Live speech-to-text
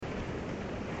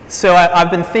So I've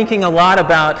been thinking a lot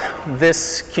about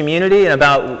this community and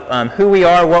about who we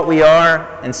are, what we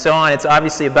are, and so on. It's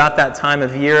obviously about that time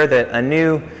of year that a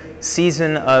new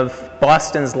season of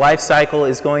Boston's life cycle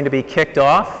is going to be kicked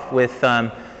off with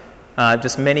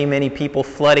just many, many people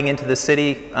flooding into the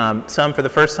city, some for the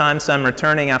first time, some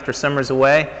returning after summer's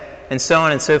away, and so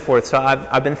on and so forth. So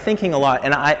I've been thinking a lot,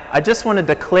 and I just want to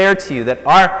declare to you that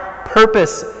our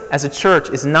purpose as a church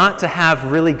is not to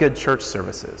have really good church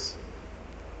services.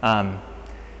 Now,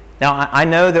 I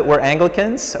know that we're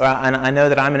Anglicans, and I know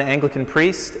that I'm an Anglican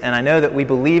priest, and I know that we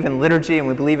believe in liturgy and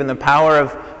we believe in the power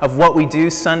of what we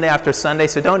do Sunday after Sunday,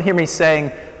 so don't hear me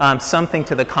saying something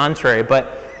to the contrary,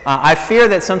 but I fear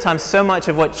that sometimes so much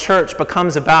of what church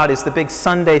becomes about is the big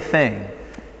Sunday thing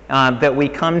that we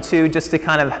come to just to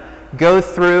kind of go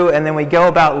through, and then we go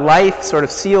about life sort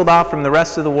of sealed off from the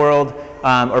rest of the world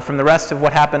or from the rest of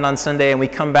what happened on Sunday, and we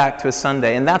come back to a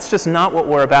Sunday, and that's just not what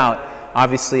we're about.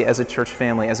 Obviously, as a church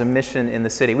family, as a mission in the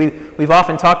city. We've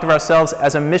often talked of ourselves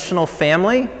as a missional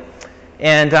family,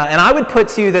 and I would put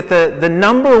to you that the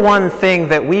number one thing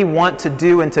that we want to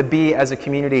do and to be as a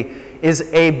community is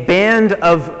a band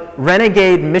of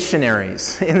renegade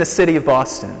missionaries in the city of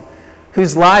Boston,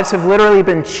 whose lives have literally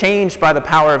been changed by the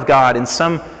power of God in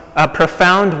some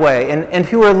profound way, and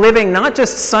who are living not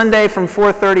just Sunday from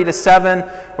 4:30 to 7,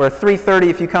 or 3:30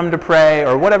 if you come to pray,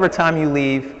 or whatever time you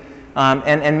leave,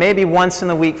 and maybe once in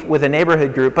the week with a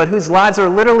neighborhood group, but whose lives are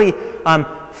literally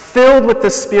filled with the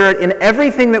Spirit in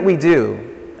everything that we do,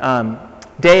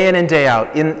 day in and day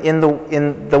out, in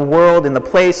the world, in the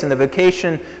place, in the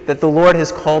vocation that the Lord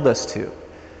has called us to.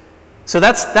 So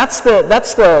that's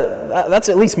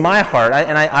at least my heart,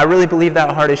 and I really believe that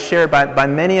heart is shared by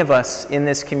many of us in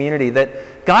this community,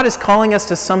 that God is calling us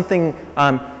to something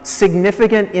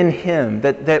significant in Him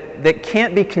that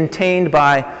can't be contained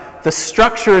by the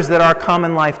structures that our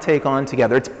common life take on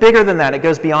together. It's bigger than that. It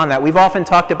goes beyond that. We've often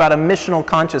talked about a missional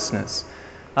consciousness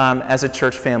as a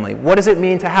church family. What does it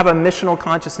mean to have a missional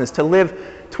consciousness? To live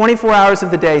 24 hours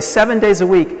of the day, 7 days a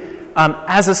week,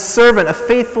 as a servant, a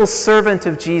faithful servant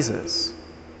of Jesus,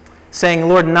 saying,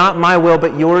 Lord, not my will,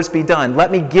 but yours be done.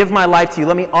 Let me give my life to you.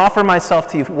 Let me offer myself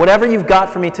to you. Whatever you've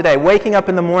got for me today, waking up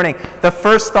in the morning, the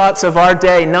first thoughts of our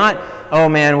day, not, oh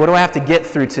man, what do I have to get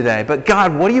through today? But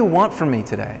God, what do you want from me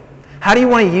today? How do you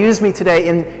want to use me today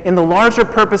in the larger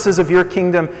purposes of your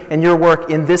kingdom and your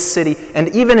work in this city and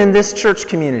even in this church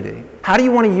community? How do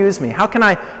you want to use me? How can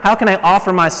I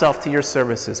offer myself to your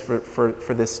services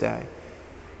for this day?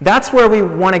 That's where we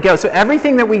want to go. So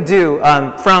everything that we do,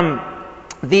 from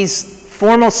these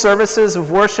formal services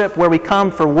of worship where we come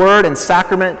for word and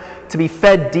sacrament to be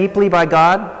fed deeply by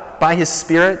God, by His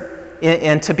Spirit,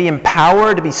 and to be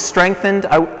empowered, to be strengthened.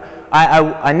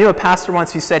 I knew a pastor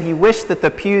once who said he wished that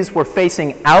the pews were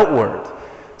facing outward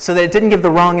so that it didn't give the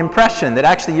wrong impression, that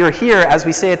actually you're here, as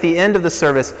we say at the end of the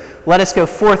service, let us go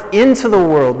forth into the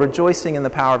world rejoicing in the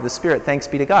power of the Spirit. Thanks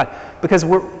be to God. Because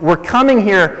we're coming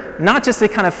here not just to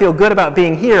kind of feel good about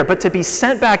being here, but to be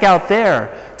sent back out there,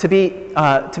 to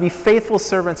be faithful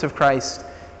servants of Christ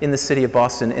in the city of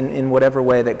Boston in whatever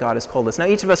way that God has called us. Now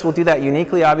each of us will do that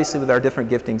uniquely, obviously, with our different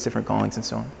giftings, different callings, and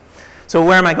so on. So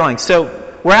where am I going? So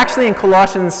we're actually in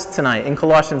Colossians tonight, in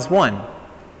Colossians 1.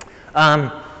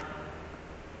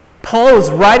 Paul is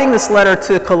writing this letter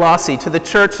to Colossae, to the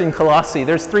church in Colossae.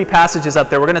 There's 3 passages up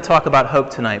there. We're going to talk about hope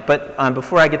tonight. But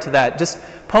before I get to that,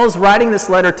 Paul's writing this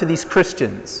letter to these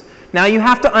Christians. Now you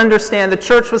have to understand the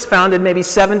church was founded maybe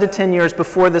 7 to 10 years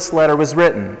before this letter was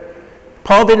written.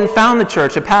 Paul didn't found the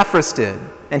church, Epaphras did.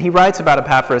 And he writes about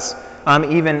Epaphras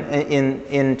even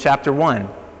in chapter 1.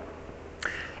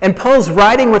 And Paul's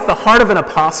writing with the heart of an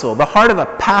apostle, the heart of a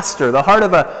pastor, the heart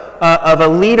of a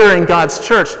leader in God's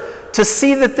church, to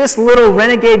see that this little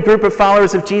renegade group of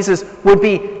followers of Jesus would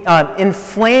be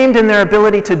inflamed in their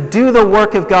ability to do the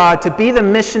work of God, to be the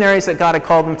missionaries that God had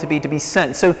called them to be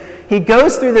sent. So he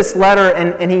goes through this letter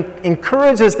and he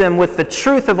encourages them with the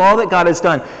truth of all that God has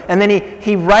done. And then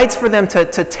he writes for them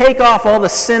to take off all the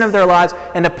sin of their lives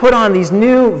and to put on these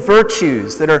new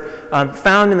virtues that are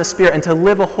found in the Spirit and to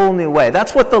live a whole new way.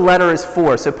 That's what the letter is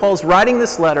for. So Paul's writing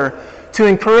this letter to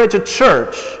encourage a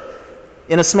church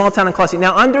in a small town in Colossae.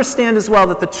 Now understand as well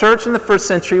that the church in the first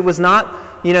century was not,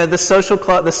 the social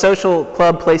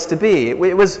club place to be.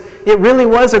 It really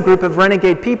was a group of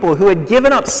renegade people who had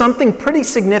given up something pretty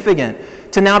significant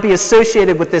to now be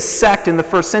associated with this sect in the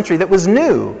first century that was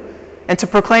new, and to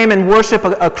proclaim and worship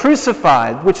a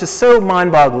crucified, which is so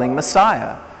mind-boggling,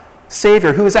 Messiah,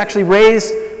 Savior, who was actually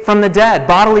raised from the dead,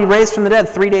 bodily raised from the dead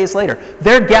 3 days later.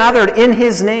 They're gathered in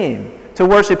His name to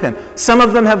worship Him. Some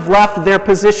of them have left their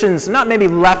positions, not maybe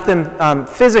left them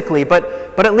physically, but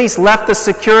but at least left the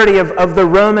security of the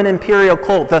Roman imperial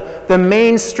cult, the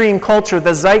mainstream culture,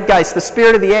 the zeitgeist, the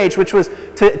spirit of the age, which was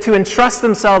to entrust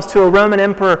themselves to a Roman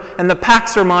emperor and the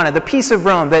Pax Romana, the peace of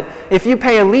Rome, that if you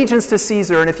pay allegiance to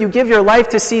Caesar and if you give your life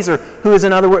to Caesar, who is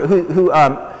another word, who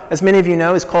as many of you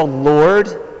know, is called Lord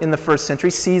in the first century.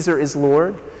 Caesar is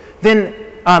Lord. Then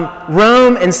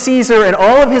Rome and Caesar and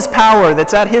all of his power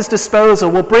that's at his disposal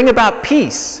will bring about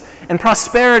peace and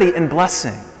prosperity and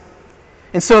blessing.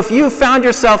 And so if you found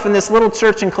yourself in this little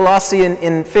church in Colossae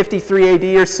in 53 AD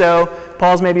or so,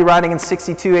 Paul's maybe writing in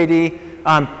 62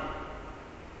 AD,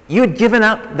 you had given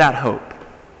up that hope.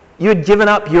 You had given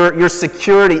up your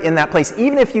security in that place,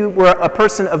 even if you were a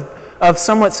person of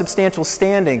somewhat substantial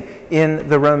standing in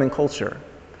the Roman culture,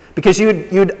 because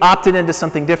you'd opted into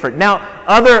something different. Now,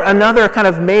 another kind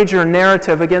of major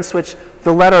narrative against which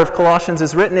the letter of Colossians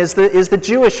is written is the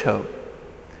Jewish hope.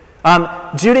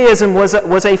 Judaism was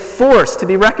a force to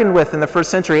be reckoned with in the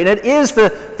first century, and it is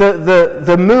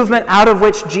the movement out of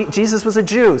which Jesus was a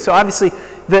Jew. So obviously,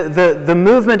 the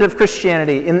movement of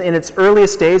Christianity in its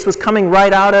earliest days was coming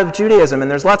right out of Judaism,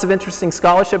 and there's lots of interesting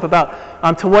scholarship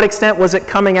about to what extent was it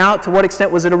coming out, to what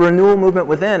extent was it a renewal movement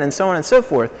within, and so on and so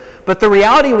forth. But the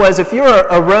reality was, if you're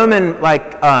a Roman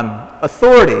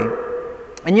authority,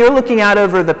 and you're looking out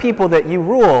over the people that you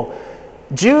rule,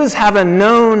 Jews have a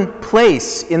known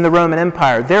place in the Roman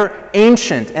Empire. They're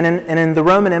ancient, and in the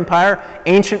Roman Empire,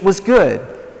 ancient was good.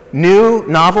 New,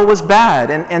 novel was bad.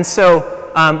 And so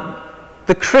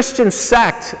the Christian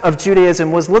sect of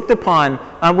Judaism was looked upon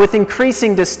with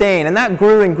increasing disdain, and that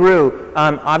grew and grew,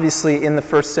 obviously, in the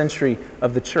first century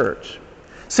of the church.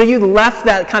 So you left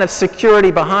that kind of security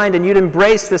behind, and you'd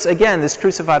embraced this, again, this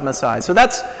crucified Messiah. So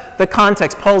that's the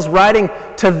context. Paul's writing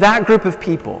to that group of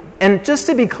people. And just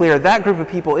to be clear, that group of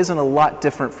people isn't a lot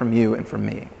different from you and from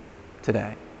me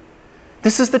today.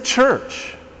 This is the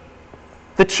church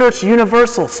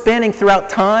universal, spanning throughout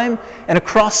time and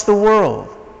across the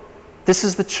world. This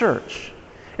is the church.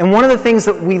 And one of the things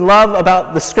that we love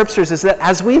about the Scriptures is that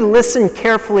as we listen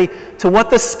carefully to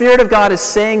what the Spirit of God is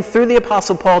saying through the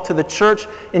Apostle Paul to the church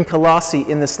in Colossae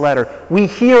in this letter, we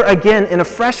hear again in a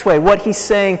fresh way what he's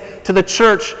saying to the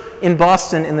church in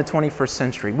Boston in the 21st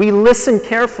century. We listen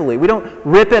carefully. We don't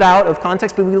rip it out of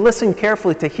context, but we listen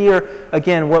carefully to hear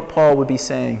again what Paul would be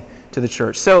saying to the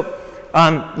church. So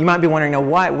you might be wondering, now,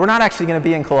 why? We're not actually going to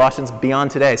be in Colossians beyond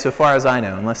today, so far as I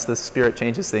know, unless the Spirit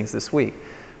changes things this week.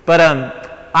 But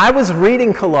I was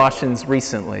reading Colossians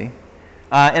recently,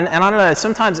 and I don't know,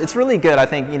 sometimes it's really good, I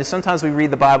think. Sometimes we read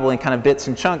the Bible in kind of bits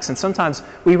and chunks, and sometimes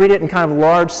we read it in kind of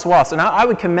large swaths. And I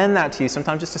would commend that to you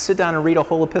sometimes, just to sit down and read a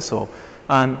whole epistle.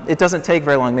 It doesn't take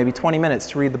very long, maybe 20 minutes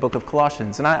to read the book of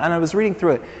Colossians. And I was reading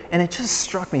through it, and it just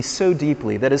struck me so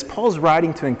deeply that as Paul's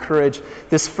writing to encourage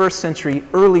this first century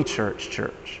early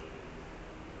church,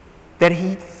 that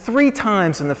he 3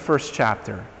 times in the first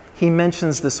chapter, he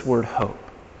mentions this word hope.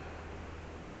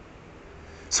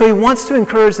 So he wants to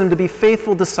encourage them to be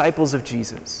faithful disciples of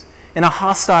Jesus in a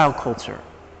hostile culture.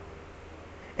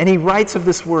 And he writes of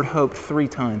this word hope 3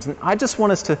 times. And I just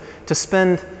want us to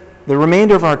spend the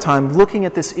remainder of our time looking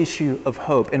at this issue of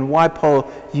hope and why Paul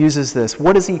uses this.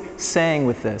 What is he saying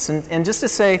with this? And just to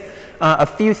say a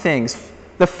few things.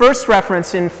 The first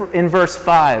reference in verse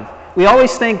 5, we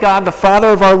always thank God, the Father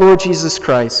of our Lord Jesus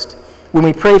Christ, when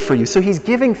we pray for you. So he's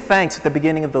giving thanks at the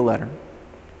beginning of the letter.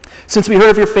 Since we heard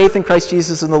of your faith in Christ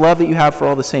Jesus and the love that you have for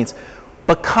all the saints,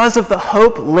 because of the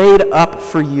hope laid up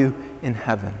for you in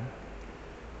heaven.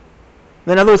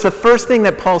 In other words, the first thing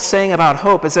that Paul's saying about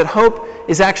hope is that hope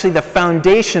is actually the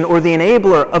foundation or the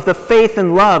enabler of the faith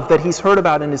and love that he's heard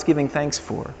about and is giving thanks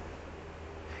for.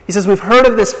 He says, we've heard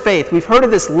of this faith, we've heard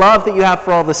of this love that you have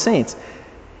for all the saints.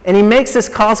 And he makes this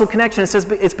causal connection. It says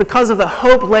it's because of the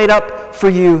hope laid up for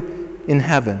you in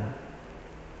heaven.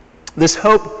 This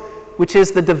hope, which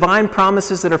is the divine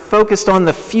promises that are focused on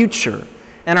the future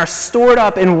and are stored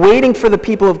up and waiting for the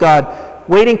people of God,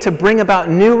 waiting to bring about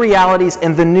new realities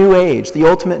and the new age, the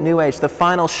ultimate new age, the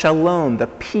final shalom, the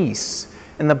peace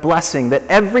and the blessing that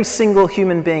every single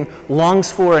human being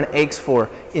longs for and aches for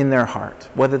in their heart,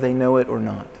 whether they know it or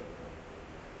not.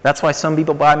 That's why some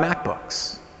people buy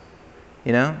MacBooks.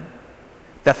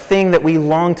 The thing that we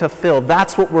long to fill,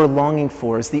 that's what we're longing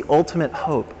for, is the ultimate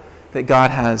hope that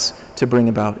God has to bring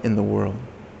about in the world.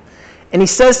 And he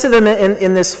says to them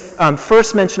in this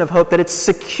first mention of hope that it's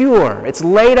secure, it's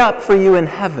laid up for you in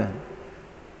heaven.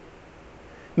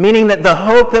 Meaning that the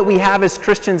hope that we have as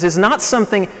Christians is not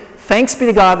something, thanks be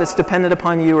to God, that's dependent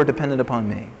upon you or dependent upon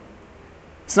me.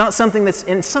 It's not something that's,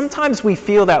 and sometimes we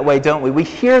feel that way, don't we? We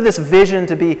hear this vision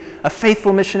to be a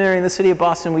faithful missionary in the city of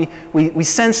Boston. We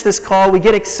sense this call, we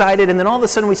get excited, and then all of a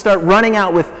sudden we start running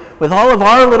out with all of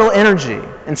our little energy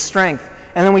and strength.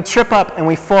 And then we trip up and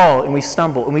we fall and we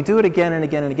stumble and we do it again and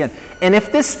again and again. And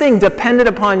if this thing depended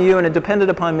upon you and it depended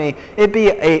upon me, it'd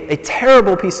be a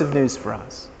terrible piece of news for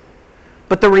us.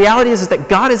 But the reality is that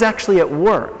God is actually at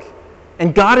work.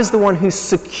 And God is the one who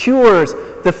secures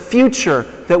the future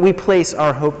that we place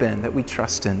our hope in, that we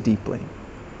trust in deeply.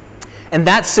 And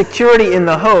that security in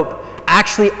the hope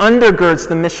actually undergirds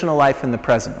the missional life in the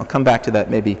present. I'll come back to that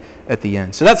maybe at the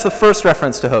end. So that's the first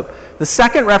reference to hope. The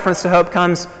second reference to hope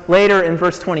comes later in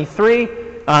verse 23.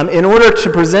 In order to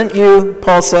present you,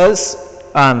 Paul says,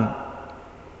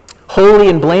 holy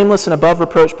and blameless and above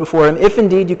reproach before him, if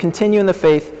indeed you continue in the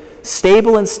faith,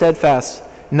 stable and steadfast,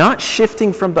 not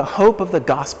shifting from the hope of the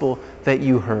gospel that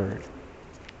you heard.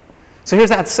 So here's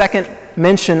that second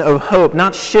mention of hope,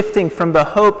 not shifting from the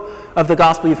hope of the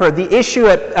gospel you've heard. The issue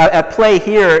at play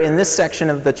here in this section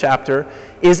of the chapter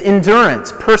is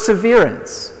endurance,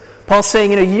 perseverance. Paul's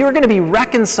saying, you're going to be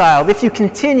reconciled if you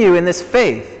continue in this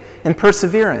faith and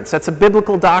perseverance. That's a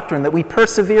biblical doctrine, that we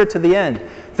persevere to the end.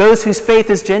 Those whose faith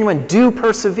is genuine do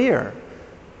persevere.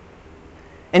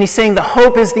 And he's saying the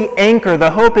hope is the anchor, the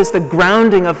hope is the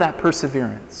grounding of that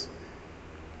perseverance.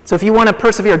 So if you want to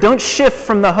persevere, don't shift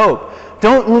from the hope.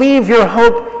 Don't leave your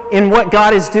hope in what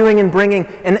God is doing and bringing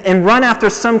and run after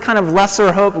some kind of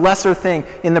lesser hope, lesser thing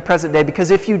in the present day.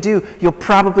 Because if you do, you'll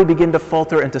probably begin to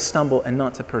falter and to stumble and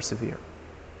not to persevere.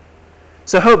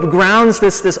 So hope grounds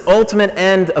this ultimate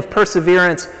end of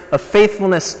perseverance, of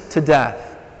faithfulness to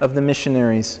death of the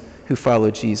missionaries who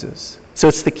followed Jesus. So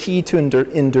it's the key to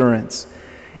endurance.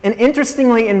 And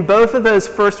interestingly, in both of those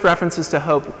first references to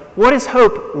hope, what is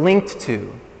hope linked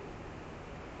to?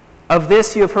 Of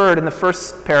this you have heard in the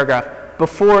first paragraph,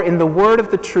 before in the word of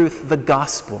the truth, the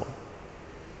gospel.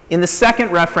 In the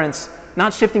second reference,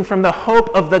 not shifting from the hope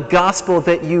of the gospel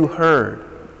that you heard.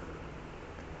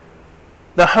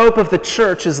 The hope of the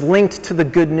church is linked to the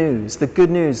good news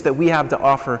that we have to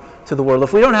offer to the world.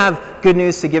 If we don't have good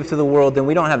news to give to the world, then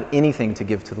we don't have anything to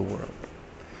give to the world.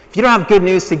 If you don't have good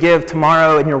news to give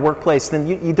tomorrow in your workplace, then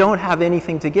you don't have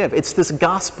anything to give. It's this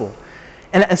gospel.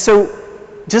 And so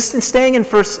just in staying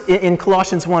in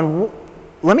Colossians 1,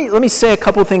 let me say a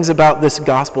couple things about this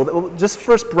gospel. Just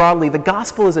first broadly, the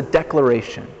gospel is a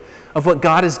declaration of what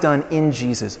God has done in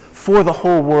Jesus for the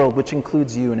whole world, which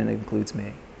includes you and it includes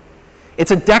me.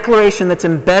 It's a declaration that's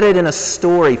embedded in a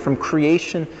story from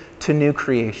creation to new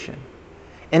creation.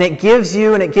 And it gives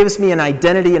you and it gives me an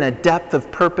identity and a depth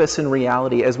of purpose and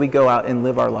reality as we go out and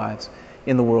live our lives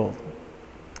in the world.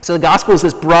 So the gospel is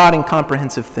this broad and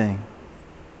comprehensive thing.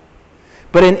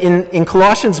 But in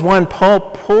Colossians 1, Paul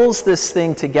pulls this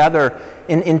thing together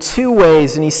in two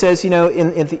ways. And he says,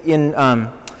 later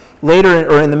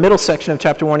or in the middle section of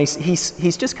chapter 1,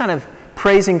 he's just kind of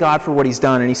praising God for what he's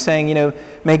done. And he's saying,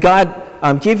 may God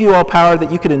give you all power that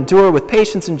you could endure with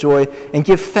patience and joy, and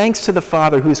give thanks to the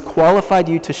Father who has qualified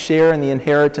you to share in the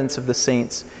inheritance of the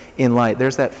saints in light.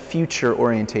 There's that future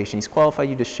orientation. He's qualified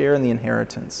you to share in the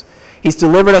inheritance. He's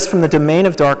delivered us from the domain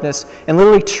of darkness and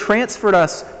literally transferred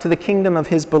us to the kingdom of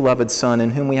his beloved Son, in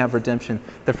whom we have redemption,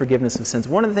 the forgiveness of sins.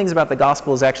 One of the things about the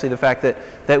gospel is actually the fact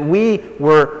that we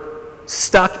were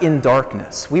stuck in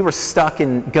darkness. We were stuck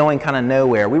in going kind of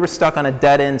nowhere. We were stuck on a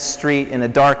dead-end street in a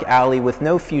dark alley with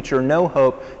no future, no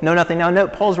hope, no nothing. Now,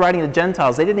 note, Paul's writing to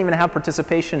Gentiles. They didn't even have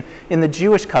participation in the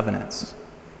Jewish covenants.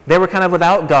 They were kind of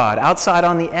without God, outside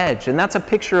on the edge. And that's a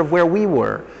picture of where we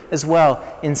were as well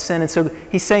in sin. And so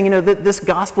he's saying, this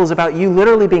gospel is about you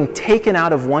literally being taken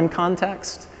out of one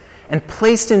context and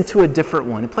placed into a different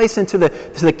one, and placed into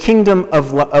the kingdom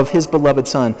of his beloved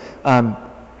Son.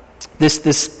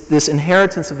 This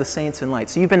inheritance of the saints in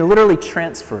light. So you've been literally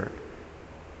transferred.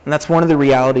 And that's one of the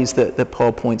realities that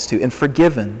Paul points to. And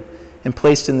forgiven and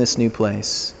placed in this new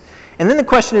place. And then the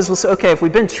question is, okay, if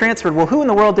we've been transferred, well, who in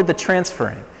the world did the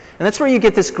transferring? And that's where you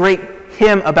get this great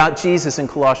hymn about Jesus in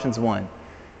Colossians 1.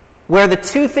 Where the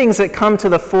two things that come to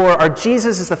the fore are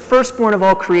Jesus is the firstborn of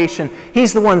all creation.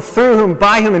 He's the one through whom,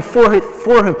 by whom, and for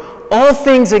whom all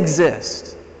things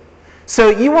exist.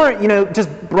 So you weren't, just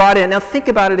brought in. Now think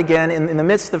about it again. In the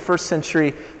midst of the first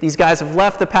century, these guys have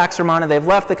left the Pax Romana. They've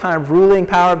left the kind of ruling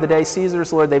power of the day,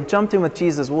 Caesar's Lord. They've jumped in with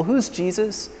Jesus. Well, who's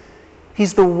Jesus?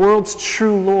 He's the world's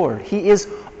true Lord. He is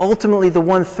ultimately the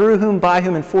one through whom, by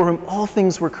whom, and for whom all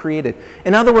things were created.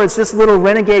 In other words, this little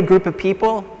renegade group of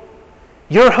people,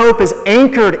 your hope is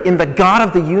anchored in the God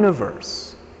of the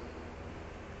universe.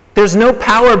 There's no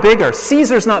power bigger.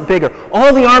 Caesar's not bigger.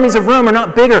 All the armies of Rome are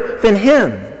not bigger than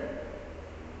him.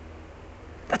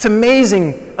 That's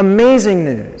amazing, amazing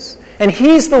news. And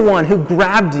He's the one who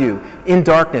grabbed you in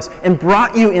darkness and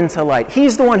brought you into light.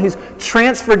 He's the one who's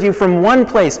transferred you from one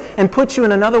place and put you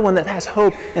in another one that has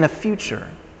hope and a future.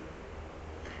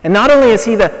 And not only is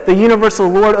He the universal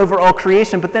Lord over all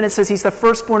creation, but then it says He's the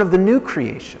firstborn of the new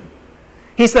creation.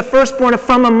 He's the firstborn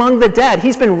from among the dead.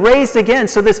 He's been raised again.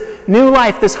 So this new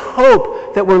life, this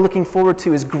hope that we're looking forward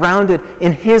to is grounded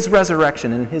in His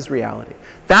resurrection and His reality.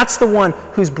 That's the one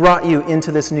who's brought you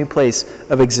into this new place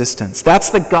of existence. That's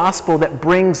the gospel that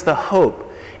brings the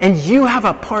hope. And you have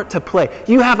a part to play.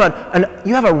 You have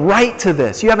a right to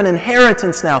this. You have an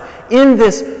inheritance now in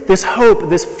this hope,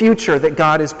 this future that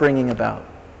God is bringing about.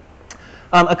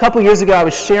 A couple years ago, I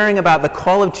was sharing about the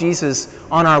call of Jesus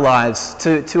on our lives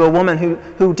to a woman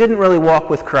who didn't really walk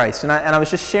with Christ. And I was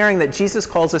just sharing that Jesus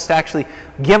calls us to actually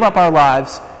give up our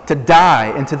lives, to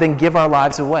die, and to then give our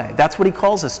lives away. That's what He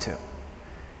calls us to.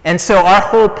 And so our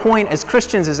whole point as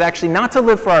Christians is actually not to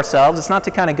live for ourselves. It's not to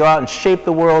kind of go out and shape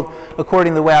the world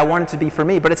according to the way I want it to be for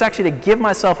me, but it's actually to give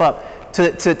myself up,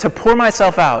 to pour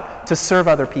myself out, to serve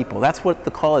other people. That's what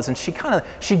the call is. And she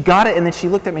got it, and then she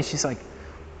looked at me and she's like,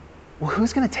 well,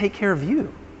 who's going to take care of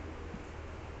you?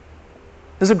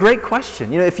 This is a great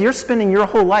question. If you're spending your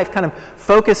whole life kind of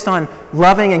focused on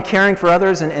loving and caring for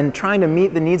others and trying to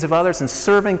meet the needs of others and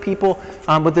serving people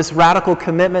with this radical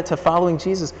commitment to following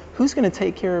Jesus, who's going to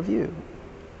take care of you?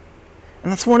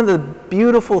 And that's one of the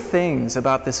beautiful things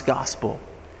about this gospel,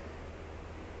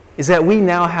 is that we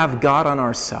now have God on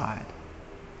our side.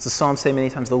 As the Psalms say many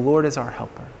times, the Lord is our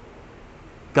helper.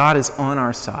 God is on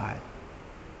our side.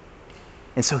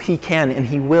 And so He can and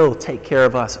He will take care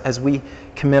of us as we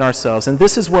commit ourselves. And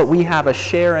this is what we have a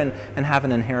share in and have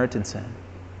an inheritance in.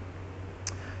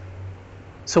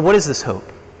 So what is this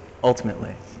hope,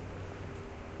 ultimately?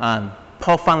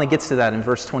 Paul finally gets to that in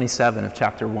verse 27 of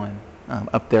chapter 1,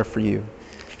 up there for you.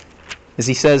 As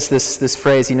he says this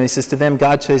phrase, he says, to them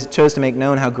God chose to make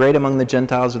known how great among the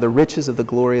Gentiles are the riches of the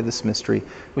glory of this mystery,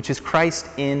 which is Christ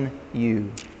in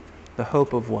you, the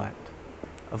hope of what?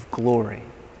 Of glory.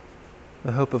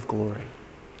 The hope of glory.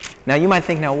 Now you might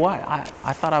think, now what?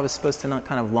 I thought I was supposed to not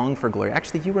kind of long for glory.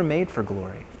 Actually, you were made for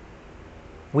glory.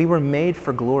 We were made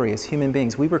for glory as human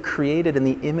beings. We were created in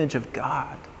the image of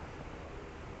God.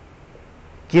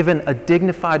 Given a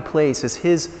dignified place as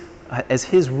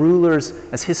His rulers,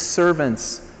 as His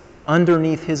servants,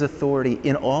 underneath His authority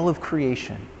in all of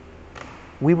creation.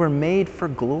 We were made for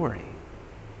glory.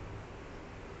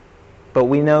 But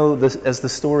we know, as the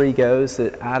story goes,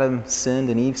 that Adam sinned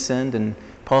and Eve sinned, and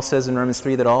Paul says in Romans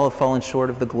 3 that all have fallen short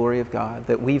of the glory of God,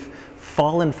 that we've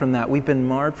fallen from that, we've been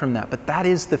marred from that. But that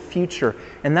is the future,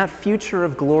 and that future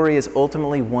of glory is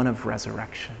ultimately one of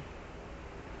resurrection.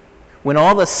 When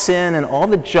all the sin and all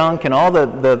the junk and all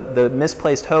the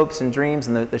misplaced hopes and dreams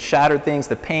and the shattered things,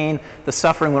 the pain, the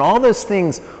suffering, when all those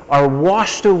things are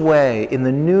washed away in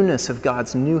the newness of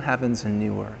God's new heavens and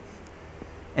new earth,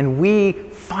 and we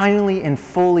finally and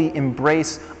fully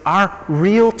embrace our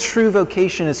real true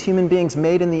vocation as human beings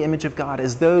made in the image of God,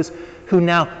 as those who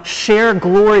now share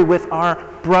glory with our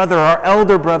brother, our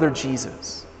elder brother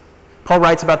Jesus. Paul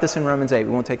writes about this in Romans 8.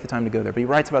 We won't take the time to go there, but he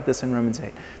writes about this in Romans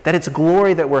 8. That it's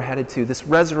glory that we're headed to, this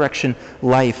resurrection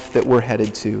life that we're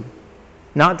headed to.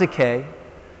 Not decay,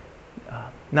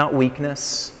 not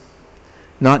weakness,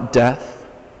 not death.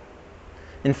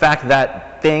 In fact,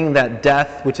 that thing, that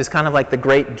death, which is kind of like the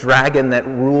great dragon that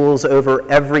rules over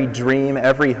every dream,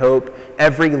 every hope,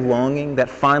 every longing, that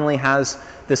finally has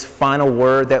this final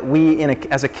word that we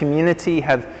as a community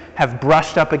have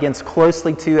brushed up against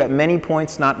closely to at many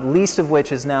points, not least of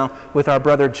which is now with our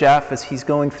brother Jeff as he's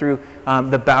going through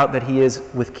the bout that he is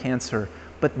with cancer.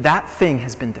 But that thing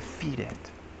has been defeated.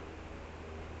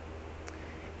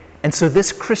 And so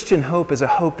this Christian hope is a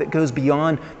hope that goes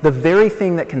beyond the very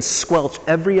thing that can squelch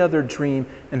every other dream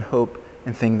and hope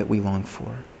and thing that we long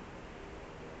for.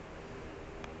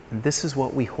 And this is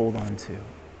what we hold on to.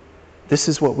 This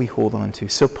is what we hold on to.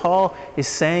 So Paul is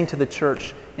saying to the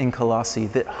church in Colossae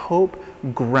that hope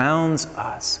grounds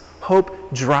us.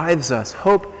 Hope drives us.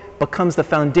 Hope becomes the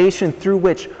foundation through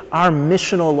which our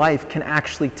missional life can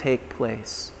actually take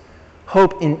place.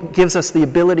 Hope gives us the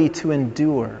ability to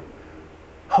endure.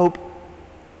 Hope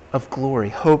of glory,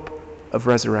 hope of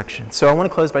resurrection. So I want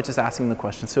to close by just asking the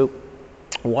question. So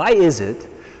why is it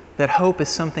that hope is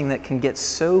something that can get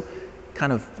so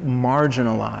kind of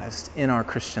marginalized in our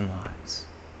Christian lives?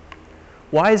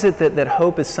 Why is it that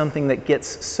hope is something that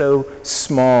gets so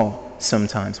small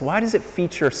sometimes? Why does it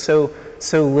feature so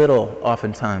little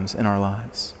oftentimes in our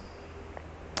lives?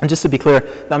 And just to be clear,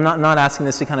 I'm not asking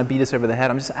this to kind of beat us over the head.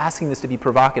 I'm just asking this to be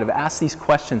provocative. Ask these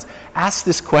questions. Ask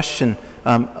this question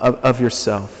of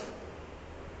yourself.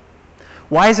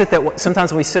 Why is it that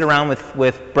sometimes when we sit around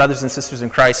with brothers and sisters in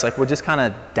Christ, like we're just kind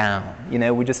of down,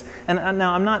 we just, and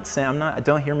now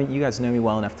don't hear me, you guys know me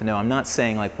well enough to know, I'm not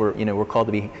saying like we're called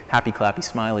to be happy, clappy,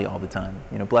 smiley all the time.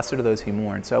 Blessed are those who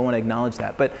mourn. So I want to acknowledge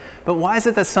that. But why is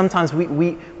it that sometimes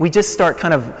we just start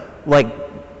kind of like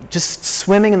just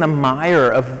swimming in the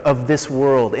mire of this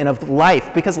world and of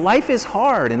life? Because life is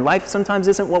hard and life sometimes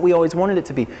isn't what we always wanted it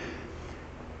to be.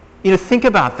 Think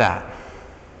about that.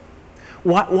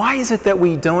 Why is it that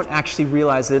we don't actually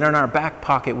realize that in our back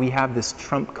pocket we have this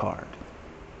trump card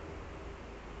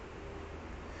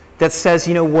that says,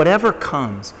 whatever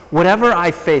comes, whatever I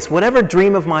face, whatever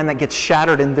dream of mine that gets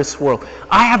shattered in this world,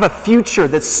 I have a future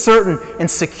that's certain and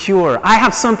secure. I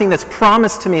have something that's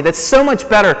promised to me that's so much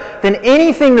better than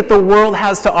anything that the world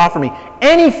has to offer me.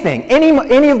 Anything,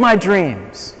 any of my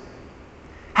dreams,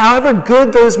 however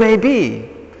good those may be.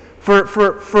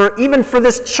 For even for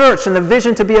this church and the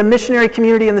vision to be a missionary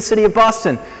community in the city of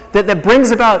Boston that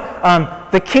brings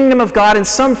about the kingdom of God in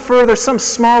some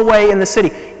small way in the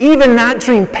city, even that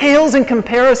dream pales in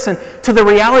comparison to the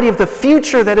reality of the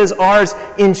future that is ours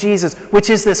in Jesus,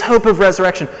 which is this hope of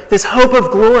resurrection, this hope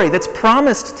of glory that's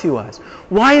promised to us.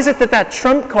 Why is it that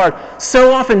trump card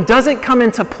so often doesn't come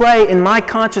into play in my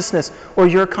consciousness or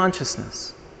your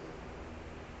consciousness?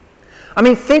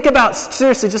 Think about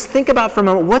for a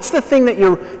moment, what's the thing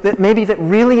that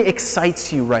really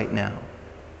excites you right now?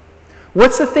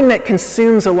 What's the thing that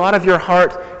consumes a lot of your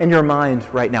heart and your mind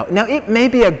right now? Now, it may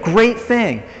be a great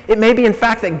thing. It may be, in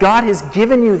fact, that God has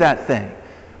given you that thing.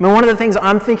 One of the things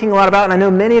I'm thinking a lot about, and I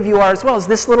know many of you are as well, is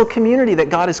this little community that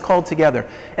God has called together.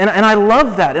 And I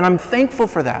love that, and I'm thankful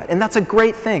for that, and that's a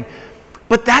great thing.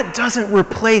 But that doesn't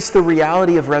replace the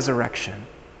reality of resurrection.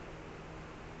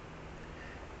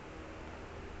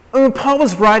 Paul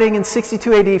was writing in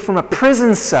 62 AD from a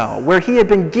prison cell where he had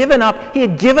given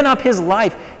up his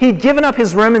life. He had given up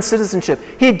his Roman citizenship.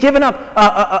 He had given up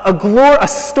a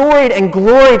storied and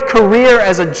gloried career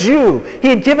as a Jew. He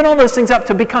had given all those things up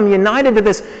to become united to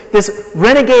this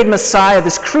renegade Messiah,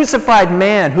 this crucified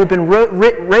man who had been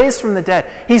raised from the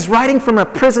dead. He's writing from a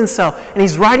prison cell, and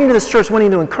he's writing to this church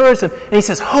wanting to encourage them. And he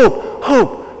says, hope,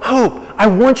 hope, hope. I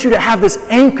want you to have this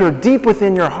anchor deep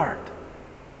within your heart.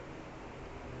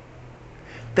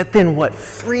 That then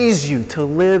frees you to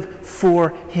live for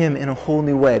Him in a whole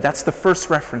new way. That's the first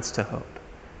reference to hope.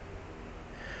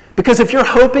 Because if you're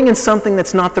hoping in something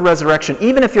that's not the resurrection,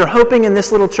 even if you're hoping in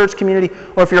this little church community,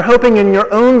 or if you're hoping in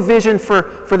your own vision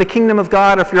for the kingdom of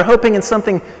God, or if you're hoping in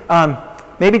something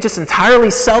maybe just entirely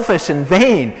selfish and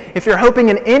vain, if you're hoping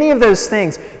in any of those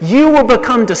things, you will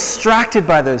become distracted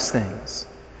by those things.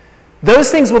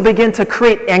 Those things will begin to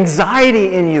create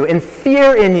anxiety in you and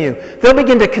fear in you. They'll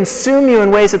begin to consume you in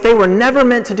ways that they were never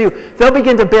meant to do. They'll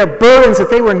begin to bear burdens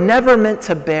that they were never meant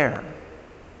to bear.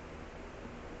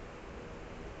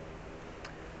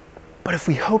 But if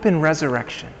we hope in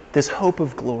resurrection, this hope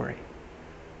of glory,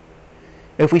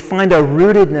 if we find a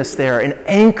rootedness there, an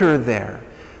anchor there,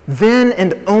 then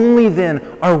and only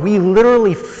then are we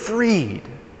literally freed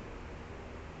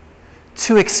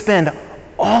to expend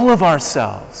all of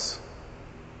ourselves,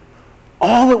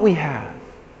 all that we have,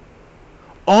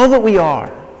 all that we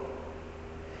are,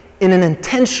 in an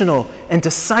intentional and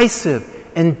decisive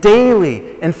and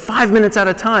daily and 5 minutes at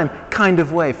a time kind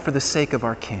of way for the sake of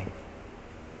our King.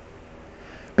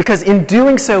 Because in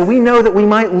doing so, we know that we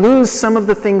might lose some of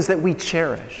the things that we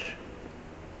cherish.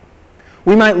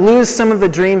 We might lose some of the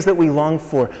dreams that we long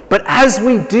for. But as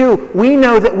we do, we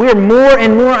know that we're more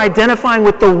and more identifying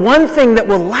with the one thing that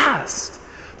will last,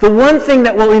 the one thing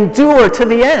that will endure to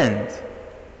the end.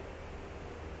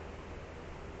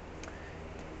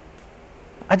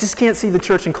 I just can't see the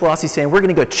church in Colossae saying, we're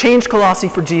going to go change Colossae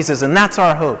for Jesus, and that's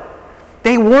our hope.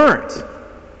 They weren't.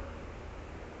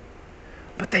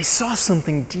 But they saw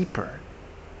something deeper.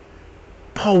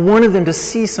 Paul wanted them to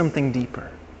see something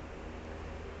deeper.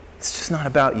 It's just not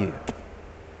about you.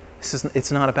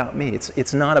 It's not about me.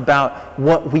 It's not about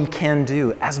what we can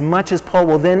do, as much as Paul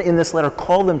will then in this letter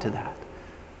call them to that.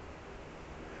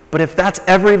 But if that's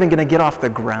ever even going to get off the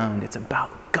ground, it's about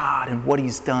God and what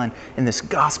He's done in this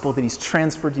gospel, that He's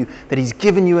transferred you, that He's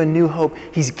given you a new hope,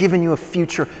 He's given you a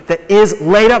future that is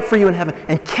laid up for you in heaven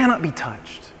and cannot be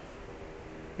touched.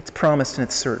 It's promised and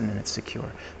it's certain and it's secure.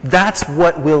 That's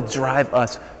what will drive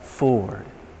us forward.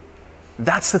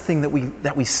 That's the thing that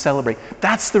we celebrate.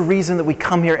 That's the reason that we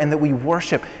come here and that we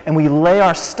worship and we lay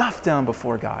our stuff down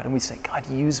before God and we say, God,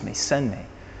 use me, send me.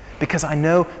 Because I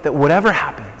know that whatever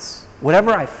happens,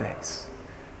 whatever I face,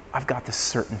 I've got this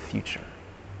certain future.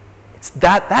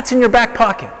 That's in your back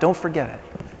pocket. Don't forget it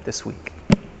this week.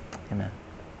 Amen.